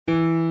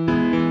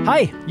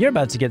Hi, you're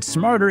about to get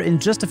smarter in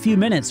just a few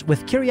minutes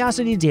with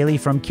Curiosity Daily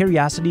from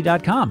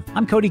Curiosity.com.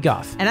 I'm Cody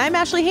Goff. And I'm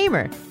Ashley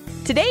Hamer.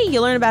 Today,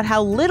 you'll learn about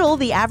how little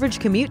the average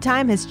commute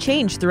time has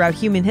changed throughout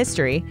human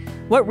history,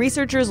 what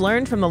researchers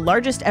learned from the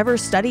largest ever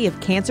study of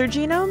cancer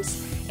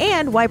genomes,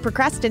 and why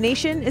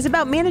procrastination is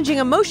about managing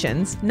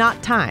emotions,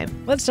 not time.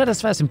 Let's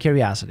satisfy some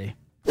curiosity.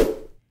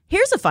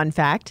 Here's a fun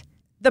fact.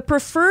 The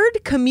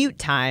preferred commute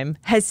time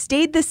has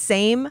stayed the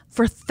same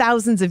for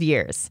thousands of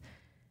years.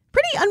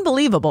 Pretty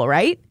unbelievable,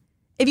 right?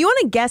 If you want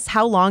to guess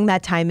how long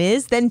that time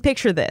is, then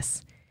picture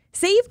this.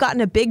 Say you've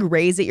gotten a big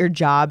raise at your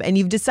job and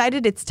you've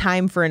decided it's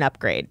time for an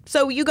upgrade,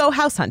 so you go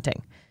house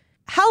hunting.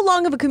 How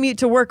long of a commute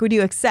to work would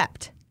you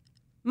accept?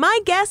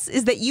 My guess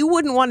is that you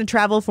wouldn't want to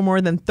travel for more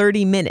than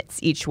 30 minutes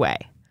each way.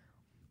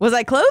 Was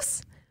I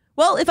close?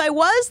 Well, if I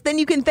was, then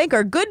you can thank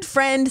our good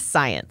friend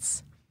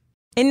science.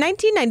 In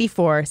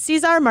 1994,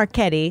 Cesare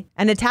Marchetti,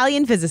 an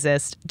Italian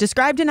physicist,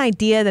 described an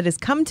idea that has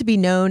come to be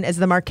known as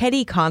the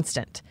Marchetti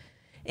constant.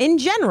 In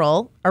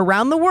general,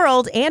 around the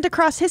world and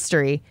across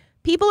history,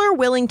 people are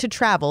willing to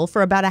travel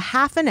for about a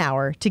half an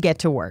hour to get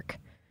to work.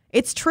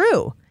 It's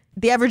true.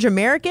 The average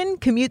American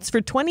commutes for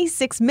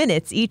 26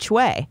 minutes each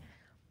way.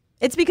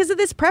 It's because of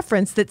this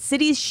preference that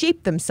cities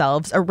shape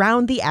themselves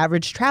around the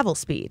average travel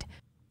speed.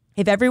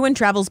 If everyone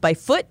travels by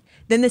foot,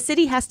 then the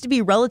city has to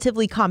be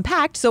relatively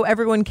compact so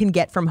everyone can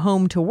get from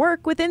home to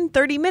work within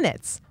 30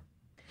 minutes.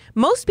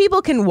 Most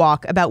people can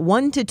walk about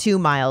 1 to 2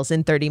 miles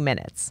in 30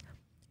 minutes.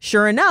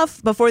 Sure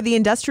enough, before the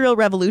Industrial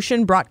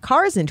Revolution brought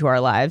cars into our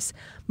lives,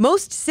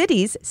 most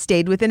cities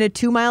stayed within a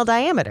 2-mile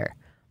diameter.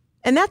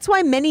 And that's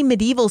why many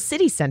medieval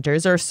city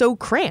centers are so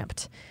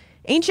cramped.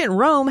 Ancient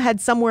Rome had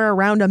somewhere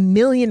around 1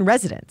 million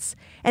residents,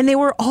 and they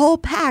were all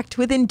packed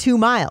within 2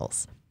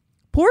 miles.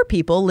 Poor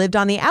people lived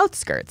on the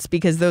outskirts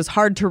because those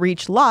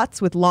hard-to-reach lots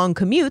with long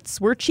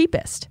commutes were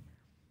cheapest.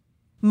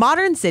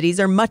 Modern cities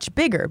are much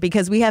bigger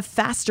because we have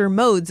faster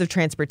modes of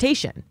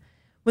transportation.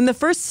 When the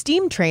first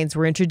steam trains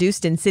were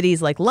introduced in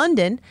cities like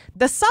London,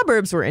 the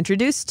suburbs were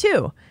introduced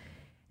too.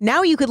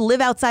 Now you could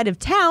live outside of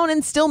town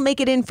and still make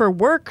it in for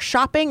work,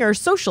 shopping, or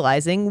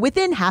socializing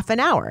within half an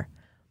hour.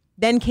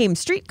 Then came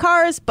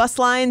streetcars, bus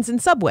lines, and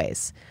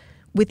subways.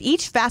 With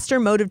each faster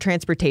mode of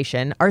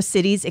transportation, our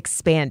cities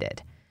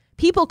expanded.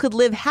 People could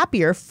live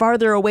happier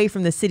farther away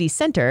from the city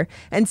center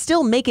and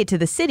still make it to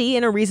the city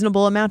in a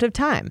reasonable amount of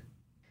time.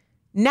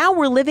 Now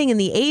we're living in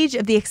the age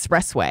of the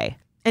expressway.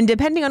 And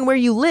depending on where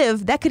you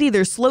live, that could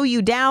either slow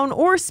you down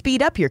or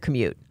speed up your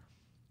commute.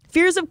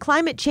 Fears of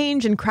climate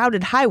change and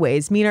crowded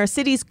highways mean our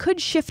cities could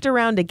shift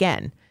around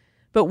again.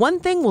 But one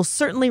thing will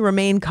certainly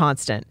remain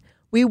constant.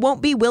 We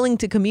won't be willing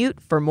to commute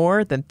for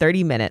more than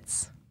 30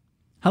 minutes.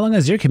 How long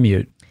is your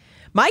commute?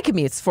 My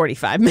commute's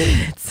 45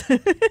 minutes.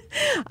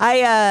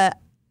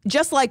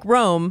 Just like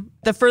Rome,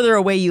 the further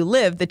away you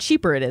live, the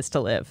cheaper it is to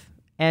live.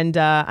 And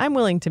I'm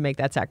willing to make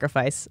that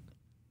sacrifice.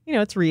 You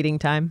know, it's reading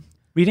time.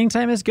 Reading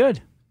time is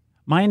good.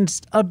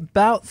 Mine's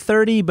about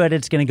 30, but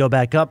it's going to go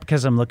back up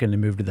because I'm looking to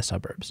move to the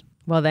suburbs.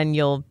 Well, then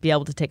you'll be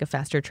able to take a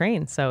faster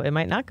train, so it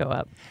might not go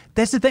up.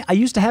 That's the thing. I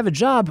used to have a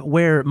job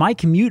where my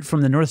commute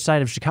from the north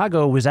side of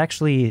Chicago was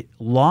actually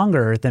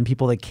longer than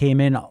people that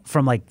came in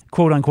from, like,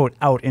 quote unquote,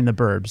 out in the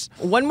burbs.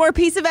 One more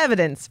piece of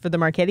evidence for the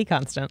Marchetti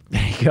constant.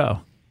 There you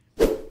go.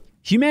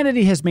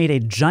 Humanity has made a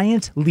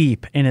giant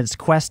leap in its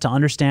quest to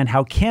understand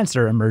how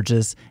cancer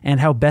emerges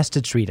and how best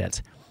to treat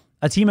it.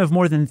 A team of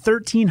more than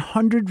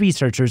 1,300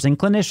 researchers and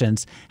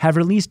clinicians have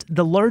released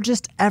the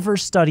largest ever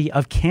study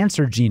of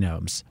cancer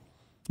genomes.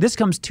 This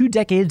comes 2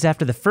 decades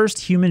after the first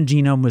human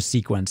genome was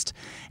sequenced,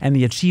 and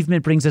the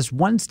achievement brings us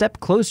one step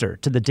closer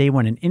to the day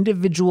when an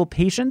individual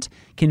patient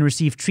can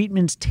receive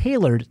treatments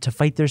tailored to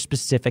fight their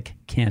specific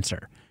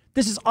cancer.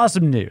 This is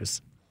awesome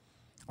news.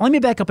 Let me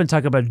back up and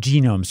talk about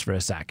genomes for a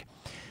sec.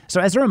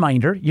 So as a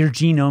reminder, your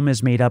genome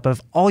is made up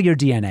of all your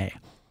DNA.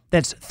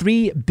 That's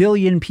 3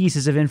 billion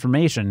pieces of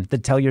information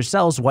that tell your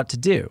cells what to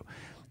do.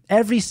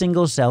 Every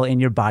single cell in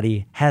your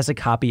body has a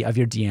copy of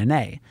your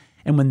DNA.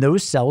 And when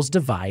those cells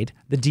divide,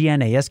 the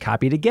DNA is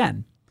copied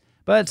again.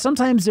 But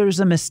sometimes there's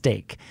a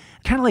mistake,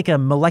 kind of like a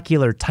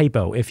molecular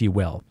typo, if you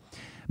will.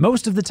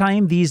 Most of the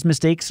time, these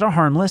mistakes are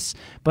harmless,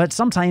 but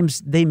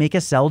sometimes they make a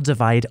cell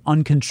divide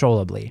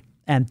uncontrollably.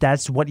 And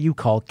that's what you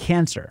call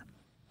cancer.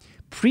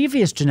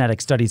 Previous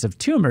genetic studies of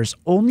tumors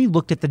only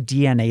looked at the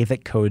DNA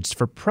that codes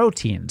for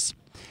proteins.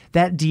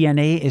 That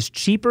DNA is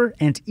cheaper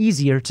and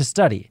easier to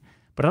study,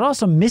 but it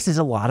also misses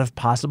a lot of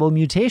possible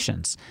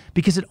mutations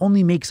because it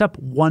only makes up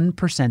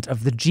 1%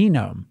 of the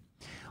genome.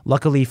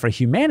 Luckily for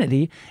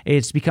humanity,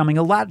 it's becoming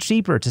a lot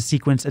cheaper to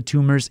sequence a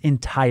tumor's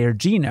entire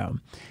genome.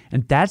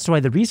 And that's why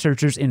the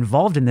researchers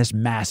involved in this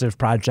massive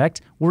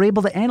project were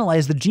able to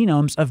analyze the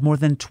genomes of more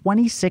than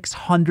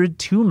 2,600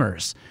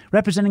 tumors,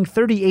 representing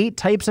 38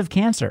 types of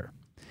cancer.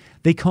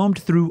 They combed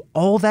through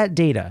all that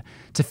data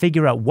to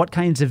figure out what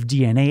kinds of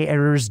DNA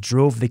errors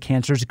drove the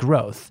cancer's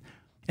growth.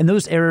 And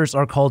those errors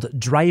are called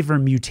driver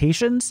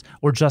mutations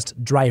or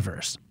just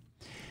drivers.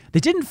 They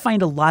didn't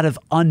find a lot of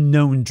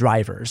unknown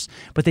drivers,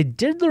 but they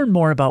did learn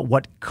more about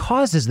what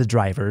causes the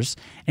drivers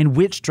and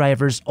which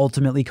drivers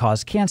ultimately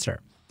cause cancer.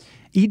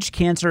 Each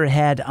cancer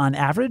had, on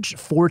average,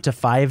 4 to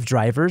 5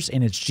 drivers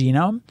in its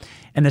genome,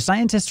 and the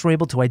scientists were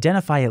able to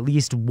identify at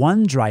least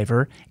one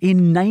driver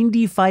in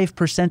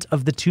 95%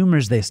 of the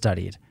tumors they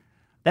studied.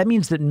 That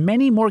means that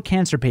many more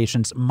cancer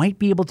patients might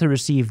be able to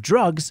receive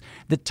drugs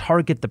that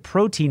target the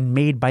protein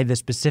made by the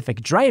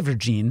specific driver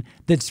gene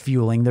that's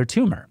fueling their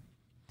tumor.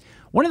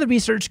 One of the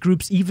research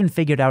groups even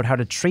figured out how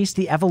to trace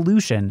the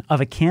evolution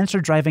of a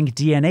cancer-driving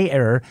DNA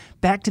error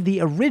back to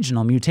the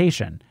original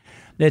mutation.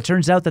 It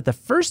turns out that the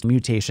first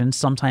mutation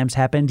sometimes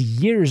happened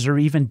years or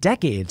even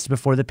decades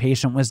before the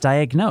patient was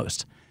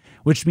diagnosed,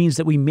 which means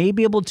that we may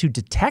be able to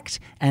detect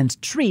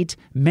and treat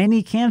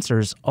many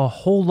cancers a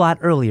whole lot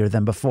earlier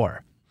than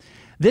before.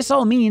 This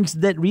all means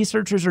that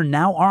researchers are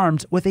now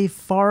armed with a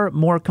far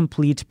more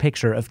complete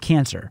picture of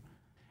cancer.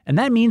 And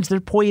that means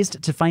they're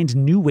poised to find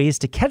new ways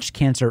to catch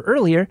cancer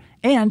earlier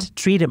and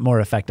treat it more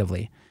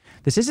effectively.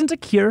 This isn't a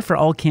cure for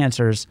all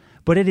cancers,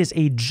 but it is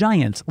a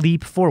giant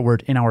leap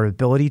forward in our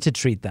ability to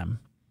treat them.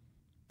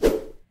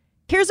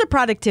 Here's a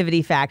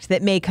productivity fact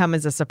that may come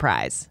as a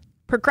surprise.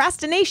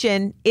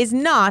 Procrastination is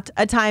not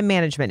a time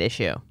management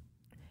issue.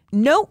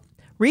 Nope.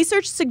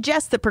 Research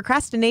suggests that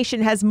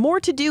procrastination has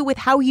more to do with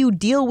how you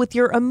deal with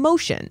your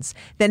emotions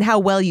than how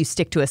well you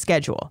stick to a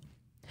schedule.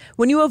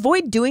 When you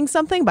avoid doing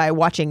something by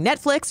watching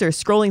Netflix or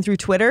scrolling through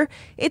Twitter,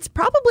 it's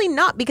probably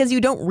not because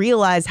you don't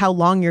realize how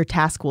long your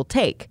task will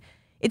take.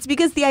 It's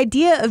because the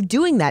idea of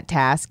doing that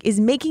task is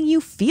making you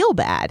feel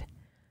bad.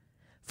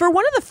 For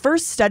one of the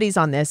first studies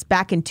on this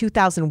back in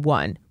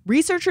 2001,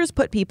 researchers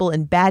put people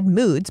in bad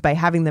moods by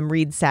having them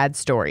read sad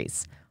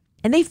stories.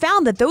 And they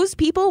found that those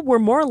people were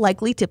more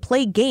likely to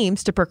play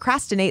games to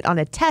procrastinate on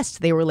a test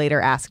they were later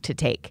asked to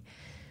take.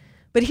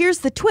 But here's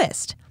the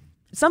twist.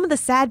 Some of the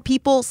sad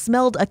people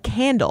smelled a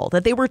candle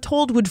that they were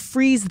told would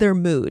freeze their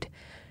mood.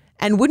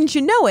 And wouldn't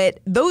you know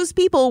it, those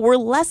people were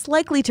less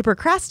likely to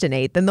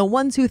procrastinate than the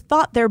ones who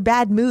thought their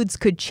bad moods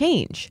could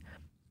change.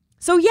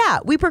 So yeah,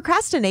 we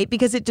procrastinate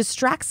because it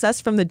distracts us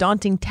from the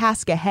daunting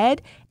task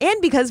ahead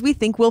and because we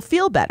think we'll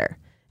feel better,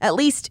 at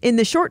least in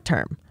the short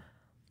term.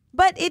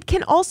 But it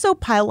can also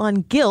pile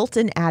on guilt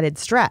and added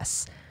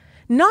stress.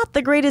 Not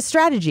the greatest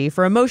strategy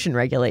for emotion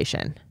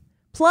regulation.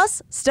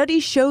 Plus,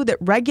 studies show that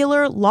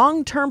regular,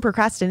 long-term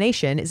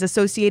procrastination is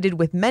associated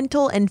with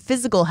mental and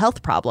physical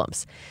health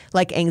problems,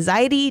 like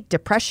anxiety,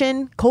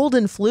 depression, cold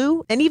and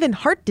flu, and even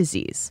heart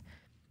disease.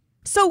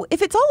 So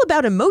if it's all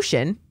about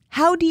emotion,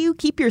 how do you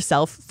keep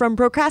yourself from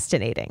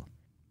procrastinating?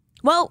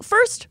 Well,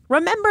 first,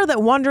 remember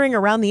that wandering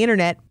around the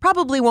internet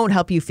probably won't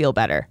help you feel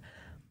better.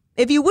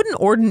 If you wouldn't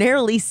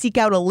ordinarily seek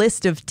out a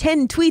list of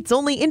 10 tweets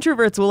only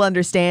introverts will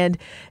understand,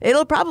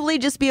 it'll probably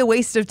just be a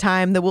waste of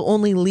time that will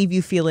only leave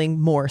you feeling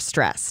more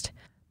stressed.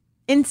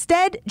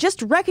 Instead,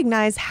 just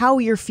recognize how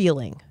you're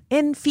feeling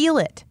and feel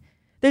it.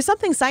 There's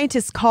something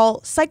scientists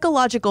call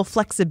psychological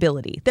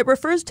flexibility that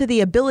refers to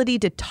the ability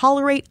to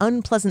tolerate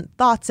unpleasant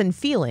thoughts and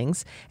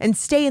feelings and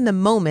stay in the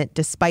moment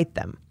despite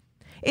them.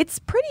 It's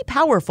pretty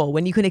powerful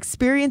when you can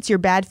experience your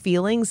bad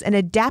feelings and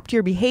adapt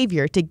your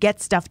behavior to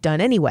get stuff done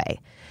anyway.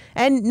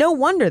 And no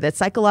wonder that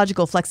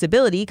psychological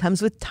flexibility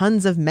comes with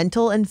tons of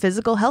mental and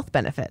physical health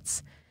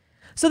benefits.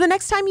 So the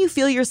next time you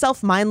feel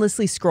yourself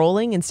mindlessly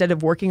scrolling instead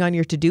of working on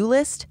your to-do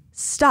list,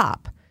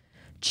 stop.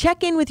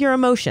 Check in with your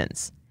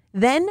emotions.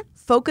 Then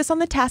focus on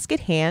the task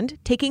at hand,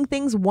 taking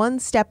things one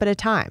step at a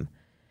time.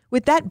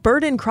 With that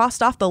burden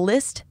crossed off the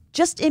list,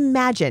 just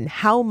imagine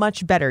how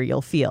much better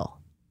you'll feel.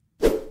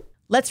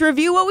 Let's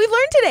review what we've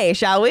learned today,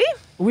 shall we?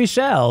 We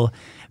shall.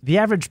 The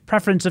average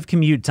preference of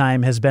commute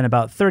time has been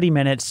about 30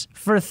 minutes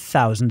for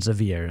thousands of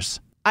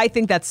years. I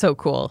think that's so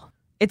cool.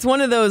 It's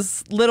one of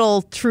those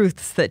little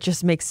truths that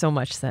just makes so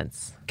much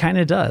sense.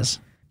 Kinda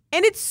does.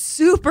 And it's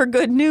super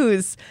good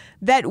news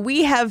that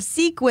we have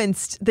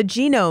sequenced the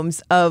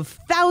genomes of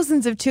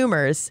thousands of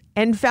tumors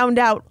and found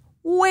out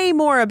way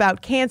more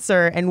about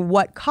cancer and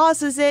what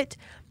causes it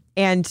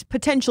and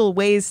potential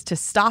ways to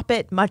stop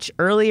it much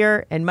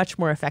earlier and much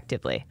more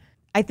effectively.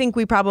 I think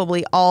we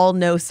probably all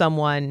know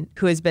someone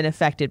who has been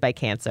affected by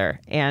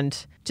cancer. And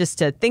just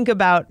to think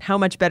about how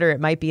much better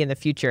it might be in the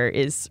future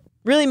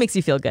really makes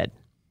you feel good.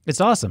 It's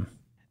awesome.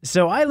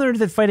 So I learned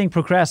that fighting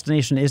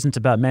procrastination isn't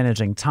about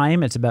managing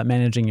time. It's about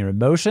managing your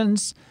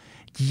emotions.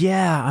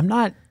 Yeah, I'm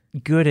not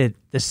good at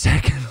the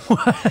second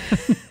one.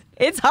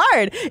 It's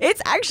hard.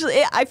 It's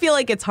actually, I feel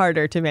like it's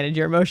harder to manage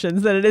your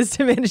emotions than it is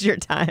to manage your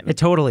time. It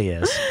totally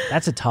is.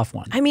 That's a tough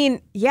one. I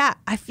mean, yeah,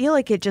 I feel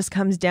like it just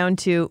comes down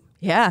to,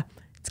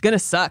 it's going to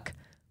suck.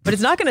 But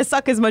it's not going to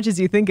suck as much as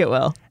you think it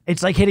will.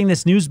 It's like hitting the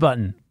snooze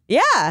button.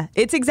 Yeah,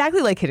 it's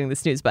exactly like hitting the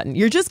snooze button.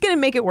 You're just going to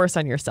make it worse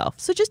on yourself.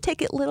 So just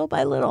take it little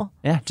by little.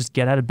 Yeah, just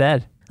get out of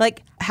bed.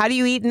 Like, how do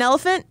you eat an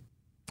elephant?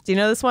 Do you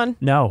know this one?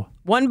 No.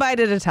 One bite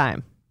at a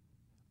time.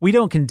 We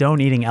don't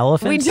condone eating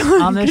elephants We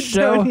don't on this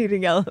show. condone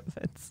eating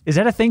elephants. Is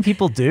that a thing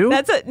people do?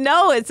 But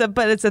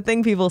it's a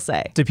thing people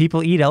say. Do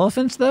people eat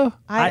elephants, though?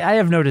 I- I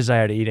have no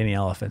desire to eat any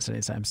elephants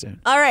anytime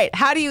soon. All right,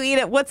 how do you eat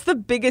it? What's the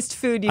biggest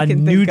food you A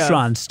can think of?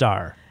 neutron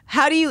star.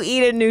 How do you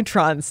eat a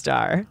neutron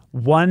star?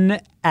 One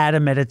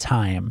atom at a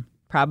time.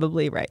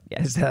 Probably right,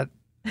 yes. Is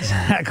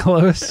that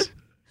close?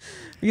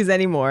 Because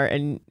any more,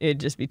 and it'd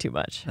just be too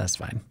much. That's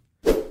fine.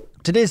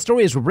 Today's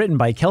stories were written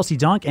by Kelsey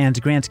Donk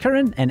and Grant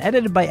Curran and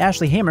edited by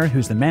Ashley Hamer,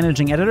 who's the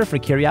managing editor for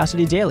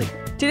Curiosity Daily.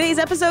 Today's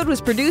episode was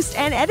produced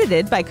and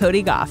edited by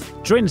Cody Goff.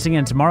 Join us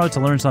again tomorrow to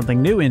learn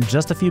something new in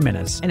just a few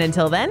minutes. And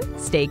until then,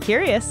 stay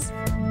curious.